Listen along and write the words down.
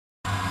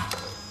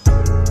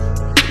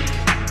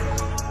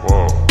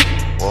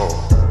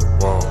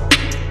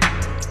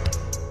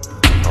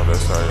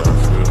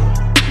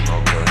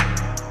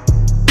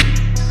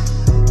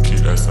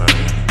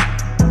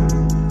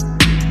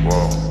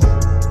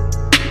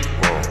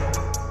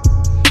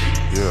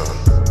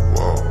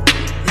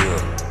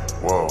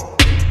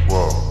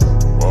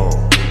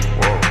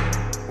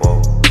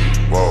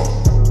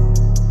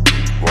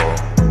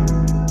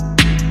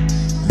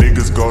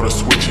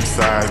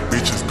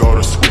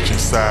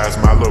rise.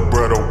 My little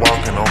brother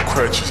walking on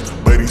crutches,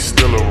 but he's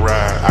still a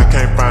ride. I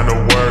can't find the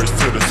words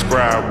to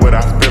describe what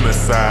I feel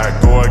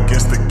inside. Go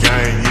against the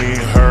game, you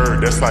ain't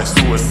heard, that's like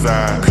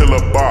suicide. Pill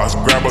a box,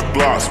 grab a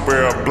Glock,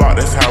 spray a block,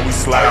 that's how we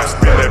slide.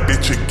 Spin that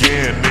bitch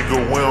again, nigga,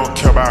 we don't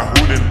care about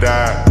who done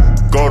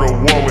died. Go to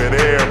war with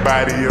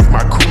everybody if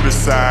my crew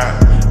decide.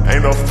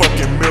 Ain't no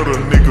fucking middle,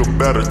 nigga,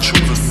 better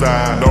choose a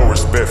side. No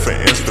respect for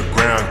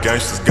Instagram,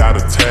 gangsters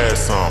gotta tag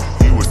some.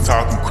 He was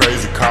talking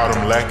crazy, caught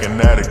him lacking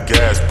at a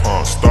gas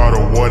pump. Start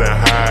a war and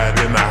hide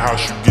in the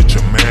house, you get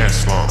your man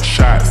slumped.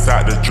 Shots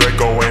out the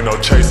Draco, ain't no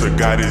chaser,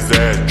 got his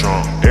ass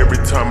drunk. Every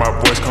time my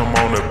voice come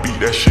on the beat,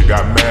 that shit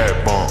got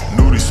mad bump.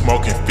 Nudie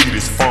smoking, feed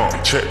his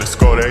funk. Check the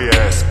score, they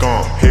ass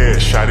skunk.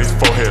 Headshot, his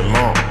forehead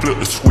lump. Flip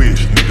the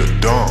switch,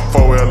 nigga dumb.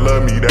 4L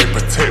love me, they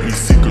protect me.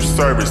 Secret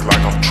Service like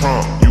I'm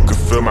Trump. You can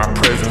feel my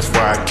presence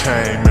where I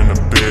came in the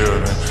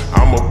building.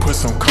 I'ma put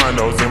some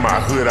condos in my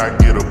hood, I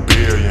get $1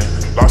 billion.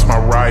 Lost my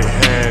right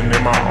hand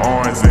in my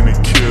arms and it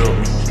killed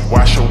me.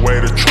 Wash away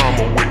the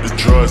trauma with the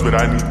drugs, but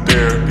I need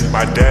therapy.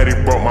 My daddy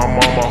broke my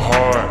mama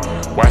hard,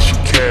 why she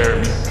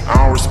carried me? I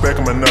don't respect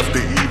him enough to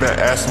even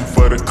ask him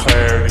for the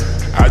clarity.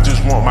 I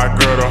just want my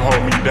girl to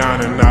hold me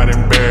down and not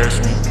embarrass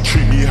me.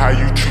 Treat me how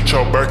you treat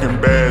your Birkin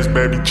bags,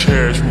 baby,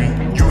 cherish me.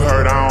 You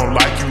heard I don't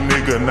like you,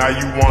 nigga, now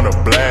you wanna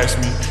blast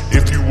me.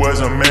 If you was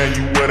a man,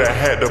 you would've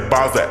had the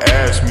balls to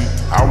ask me.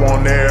 I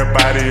want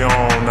everybody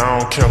on, I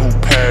don't care who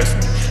passed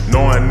me.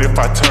 Knowing if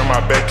I turn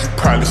my back, you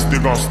probably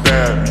still gon'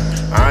 stab me.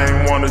 I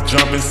ain't wanna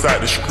jump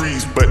inside the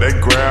streets, but they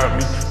grab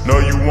me. Know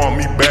you want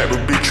me back,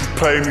 but bitch, you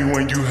played me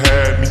when you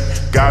had me.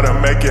 Gotta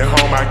make it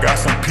home, I got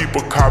some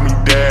people call me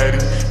daddy.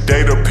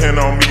 They depend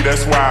on me,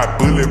 that's why I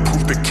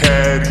bulletproof the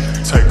caddy.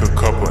 Take a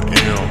couple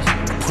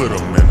M's, put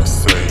them in a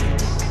safe.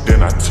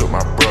 Then I took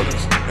my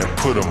brothers and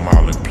put them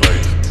all in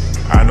place.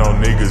 I know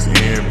niggas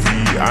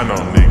envy, I know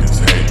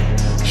niggas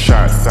hate.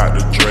 Shots out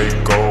the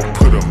Draco,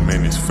 put them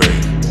in his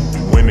face.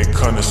 When it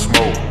come to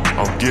smoke,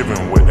 I'm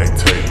giving what they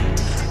take.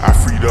 I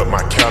freed up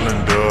my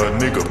calendar,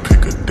 nigga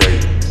pick a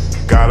date.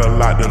 Got a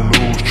lot to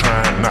lose,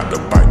 trying not to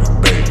bite the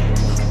bait.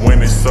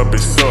 When it's up,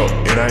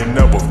 it ain't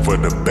never for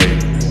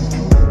debate.